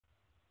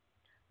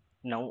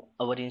Now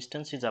our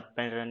instance is up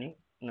and running.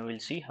 Now we'll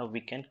see how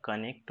we can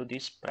connect to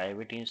this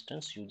private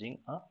instance using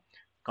a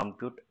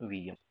compute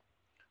VM.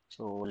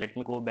 So let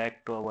me go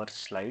back to our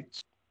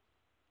slides.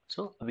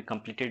 So we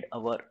completed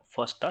our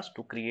first task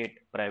to create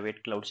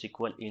private cloud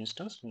SQL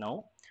instance.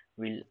 Now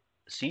we'll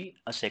see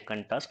a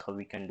second task how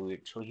we can do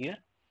it. So here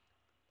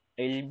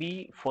I'll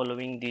be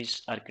following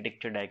this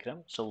architecture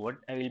diagram. So what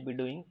I will be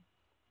doing,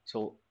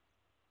 so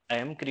I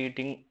am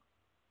creating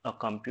a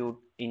compute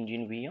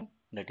engine VM,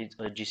 that is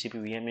a GCP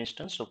VM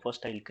instance. So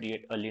first I will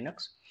create a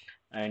Linux,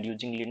 and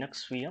using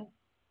Linux VM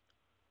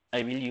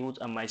I will use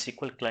a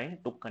MySQL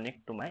client to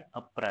connect to my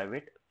a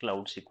private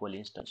cloud SQL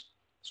instance.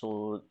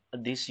 So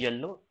this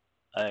yellow,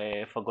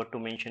 I forgot to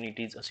mention, it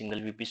is a single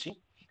VPC.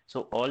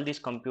 So all this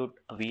compute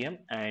VM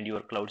and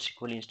your cloud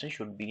SQL instance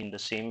should be in the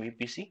same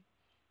VPC.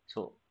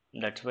 So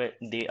that's why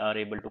they are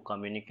able to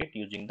communicate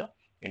using the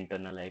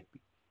internal IP.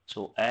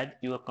 So add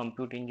your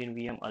compute engine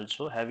VM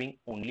also having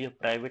only a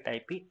private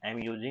IP. I am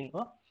using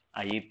a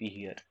IAP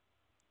here.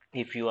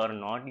 If you are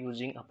not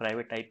using a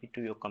private IP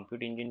to your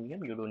compute engine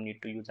VM, you don't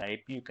need to use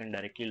IP. You can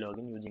directly log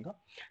in using a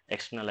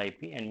external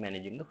IP and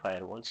managing the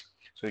firewalls.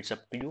 So it's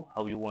up to you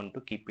how you want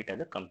to keep it as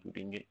a compute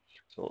engine.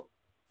 So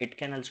it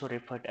can also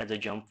refer as a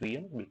jump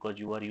VM because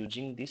you are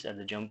using this as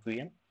a jump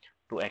VM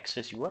to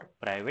access your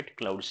private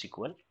cloud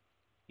SQL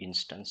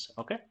instance.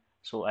 Okay,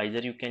 so either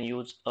you can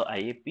use a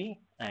IAP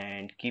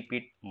and keep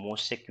it more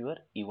secure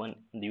even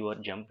your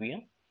jump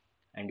VM,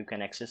 and you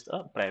can access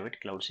a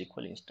private cloud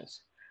SQL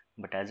instance.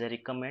 But as I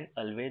recommend,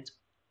 always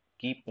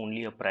keep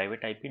only a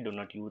private IP, do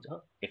not use a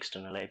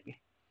external IP.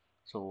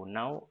 So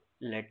now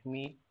let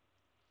me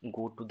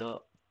go to the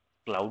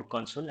cloud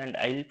console and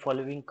I'll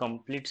following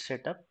complete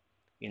setup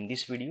in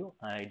this video.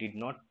 I did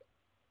not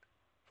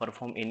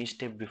perform any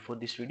step before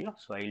this video,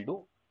 so I'll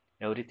do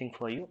everything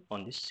for you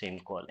on this same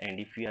call. And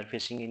if we are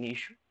facing any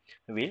issue,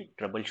 we'll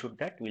troubleshoot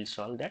that, we'll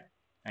solve that,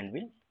 and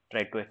we'll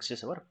try to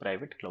access our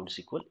private cloud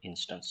SQL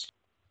instance.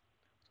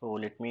 So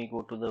let me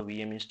go to the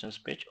VM instance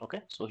page.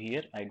 Okay, so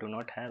here I do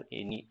not have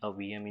any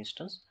VM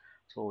instance,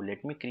 so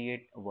let me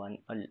create one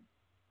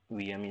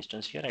VM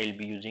instance. Here I'll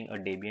be using a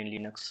Debian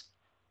Linux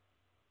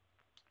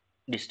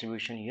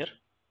distribution. Here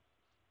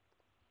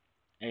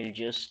I'll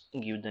just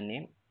give the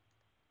name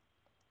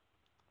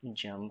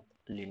jump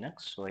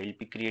Linux. So I'll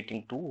be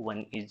creating two,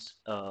 one is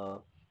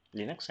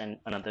Linux and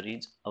another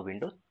is a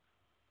Windows.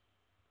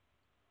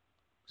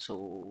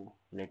 So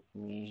let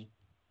me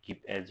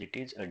keep as it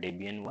is a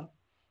Debian one.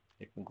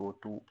 Let me go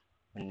to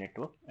a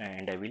network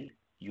and I will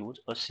use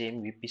a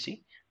same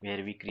VPC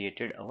where we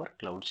created our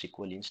cloud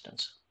SQL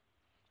instance.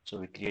 So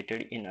we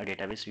created in a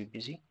database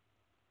VPC,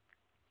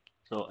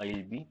 so I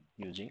will be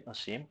using a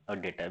same a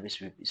database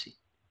VPC,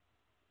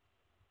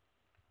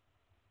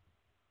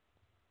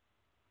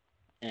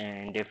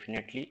 and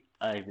definitely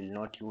I will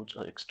not use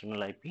an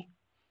external IP.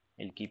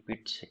 I'll keep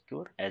it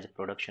secure as a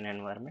production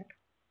environment,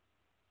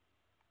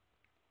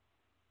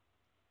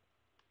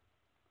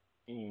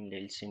 and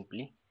I'll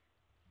simply,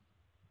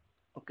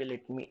 okay,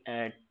 let me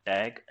add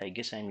tag. I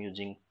guess I'm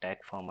using tag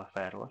for my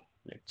firewall.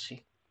 Let's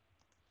see,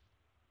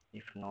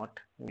 if not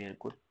we are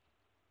good.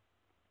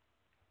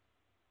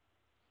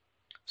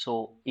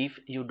 So if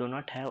you do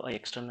not have an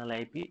external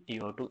IP,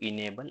 you have to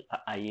enable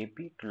a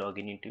IAP to log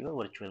in into your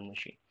virtual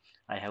machine.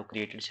 I have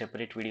created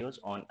separate videos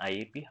on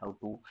IAP, how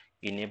to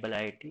enable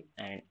IAP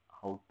and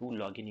how to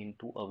log in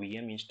into a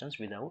VM instance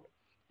without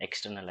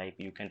external IP.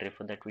 You can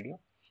refer that video.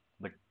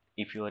 But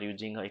if you are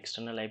using an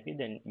external IP,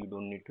 then you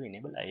don't need to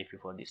enable IAP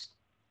for this.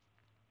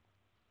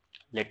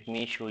 Let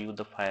me show you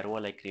the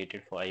firewall I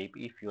created for IAP.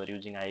 If you are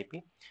using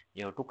IAP,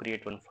 you have to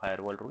create one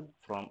firewall rule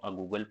from a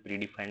Google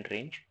predefined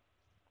range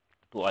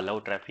to allow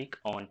traffic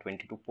on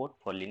 22 port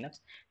for Linux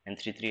and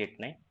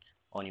 3389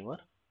 on your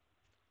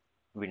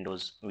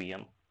Windows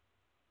VM.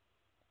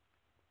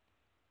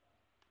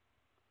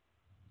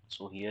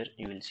 So here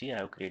you will see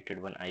I have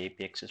created one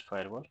IAP access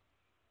firewall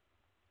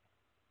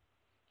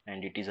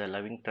and it is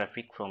allowing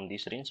traffic from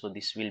this range. So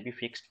this will be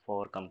fixed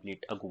for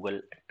complete a Google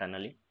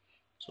tunneling.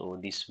 So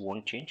this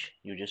won't change.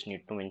 You just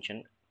need to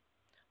mention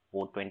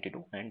port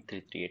 22 and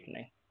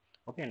 3389.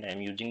 Okay, and I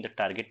am using the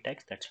target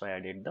tags. That's why I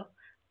added the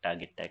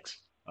target tags.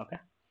 Okay,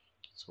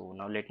 so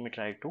now let me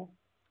try to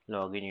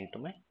log in into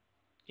my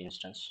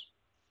instance.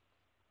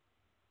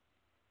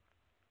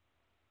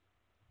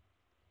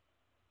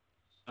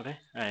 Okay,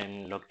 I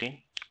am logged in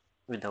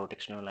without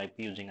external IP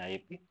using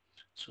IAP.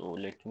 So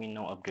let me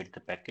now update the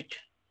package.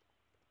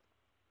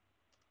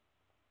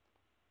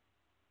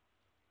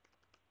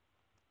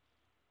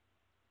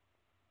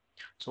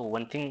 So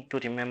one thing to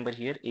remember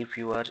here, if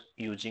you are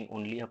using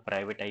only a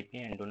private IP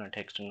and do not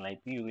have external IP,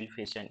 you will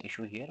face an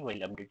issue here while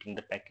updating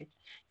the package,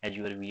 as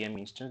your VM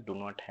instance do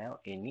not have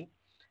any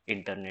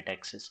internet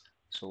access.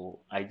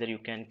 So either you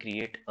can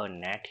create a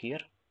NAT here.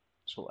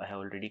 So I have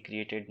already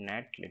created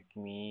NAT. Let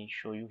me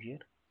show you here.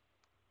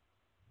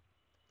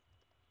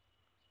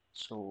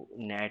 So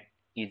NAT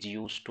is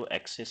used to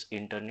access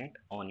internet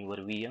on your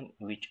VM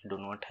which do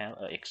not have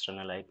an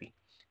external IP.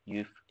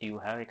 if you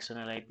have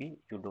external IP,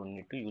 you don't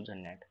need to use a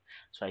NAT.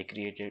 So I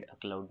created a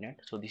cloud NAT.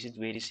 So this is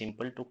very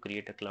simple to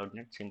create a cloud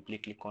NAT. Simply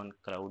click on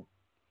cloud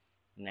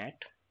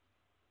NAT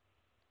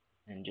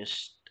and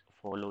just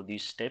follow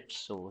these steps.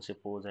 So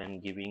suppose I'm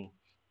giving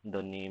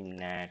the name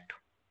NAT.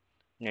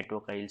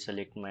 Network, I will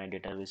select my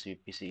database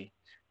VPC.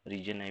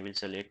 Region, I will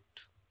select.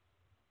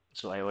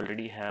 So I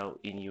already have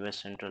in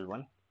US Central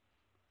one.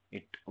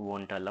 It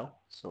won't allow.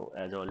 So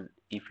as all,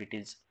 if it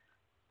is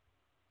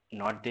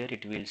not there,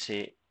 it will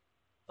say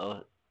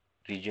a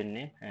region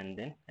name and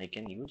then I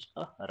can use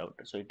a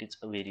router. So it is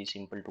a very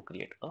simple to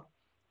create a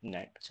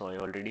NAT. So I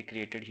already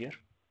created here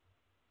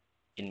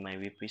in my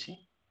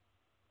VPC.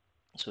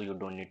 So you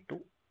don't need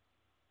to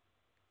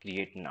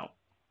create now.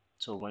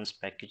 So once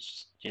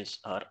packages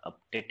are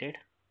updated,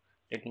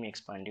 let me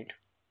expand it.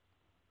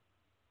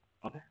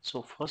 Okay,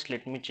 so first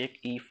let me check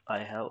if I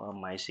have a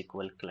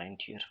MySQL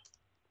client here.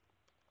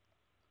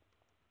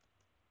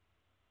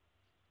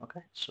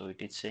 Okay, so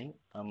it is saying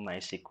a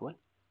MySQL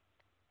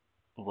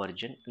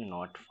version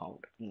not found.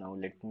 Now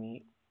let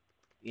me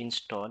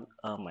install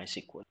a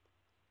MySQL.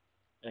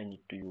 I need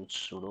to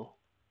use sudo.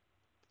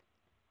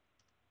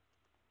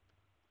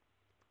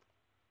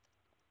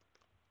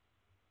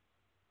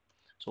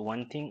 So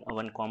one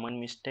common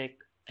mistake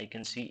I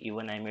can see,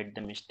 even I made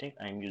the mistake,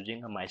 I'm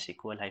using a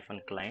MySQL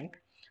hyphen client,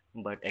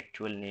 but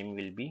actual name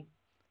will be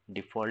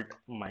default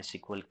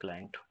MySQL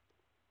client.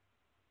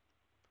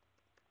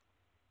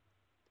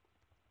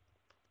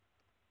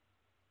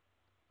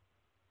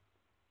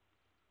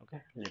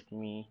 Okay, let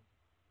me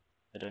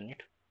run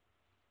it.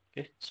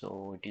 Okay,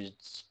 so it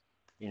is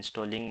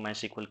installing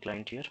MySQL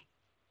client here.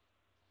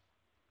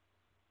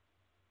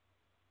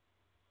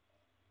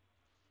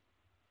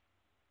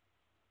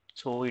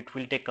 So it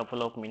will take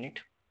couple of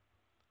minutes.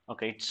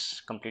 Okay,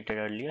 it's completed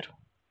earlier.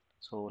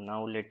 So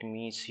now let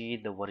me see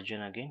the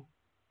version again.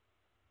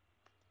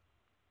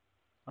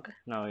 Okay,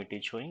 now it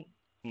is showing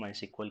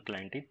MySQL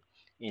client is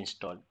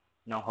installed.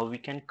 Now how we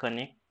can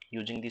connect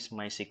using this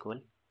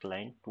MySQL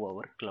client to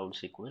our Cloud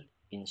SQL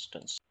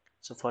instance.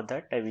 So for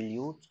that I will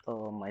use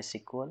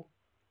MySQL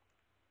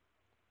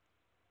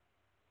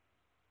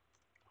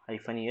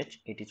 -h.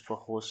 It is for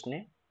host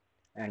name,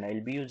 and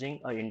I'll be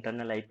using an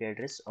internal IP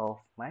address of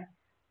my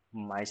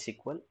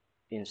MySQL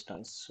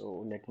instance.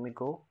 So let me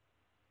go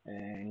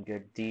and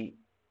get the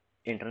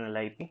internal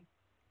IP.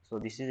 So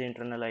this is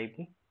internal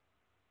IP.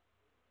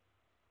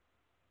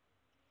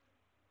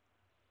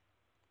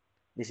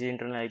 This is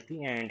internal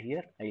IP, and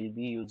here I will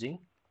be using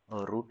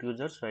a root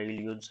user. So I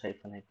will use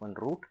hyphen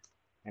root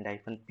and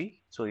 -p.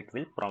 So it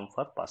will prompt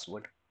for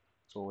password.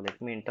 So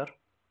let me enter,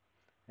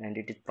 and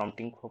it is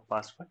prompting for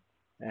password.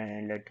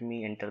 And let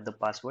me enter the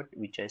password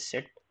which I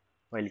set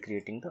while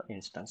creating the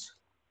instance.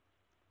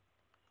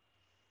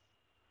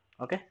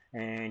 Okay,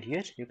 and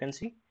here you can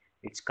see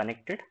it's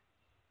connected.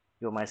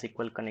 Your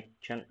MySQL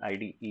connection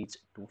ID is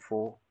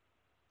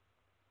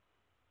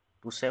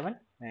 2427,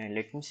 and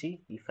let me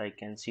see if I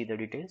can see the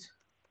details.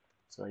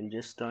 So I'll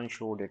just turn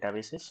show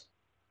databases.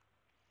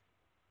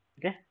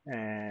 Okay,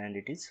 and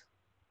it is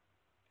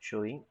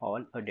showing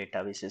all a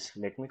databases.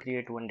 Let me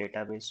create one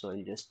database. So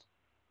I'll just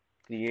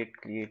create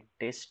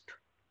test,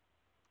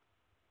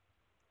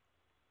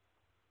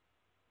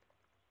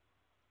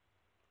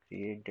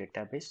 create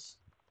database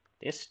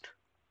test.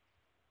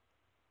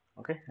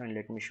 Okay, and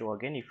let me show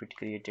again if it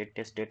created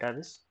test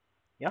database.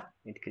 Yeah,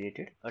 it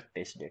created a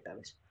test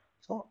database.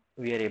 So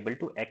we are able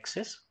to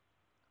access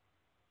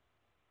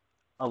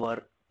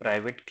our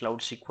private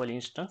cloud SQL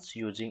instance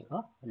using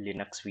a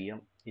Linux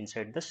VM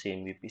inside the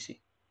same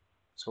VPC.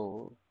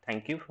 So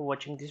thank you for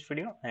watching this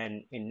video,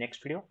 and in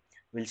next video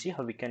we'll see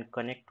how we can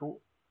connect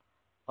to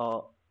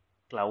a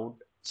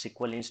cloud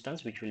SQL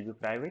instance which will be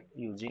private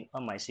using a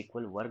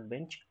MySQL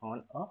workbench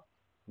on a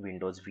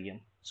Windows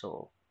VM.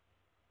 So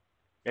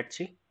let's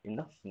see in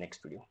the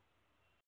next video.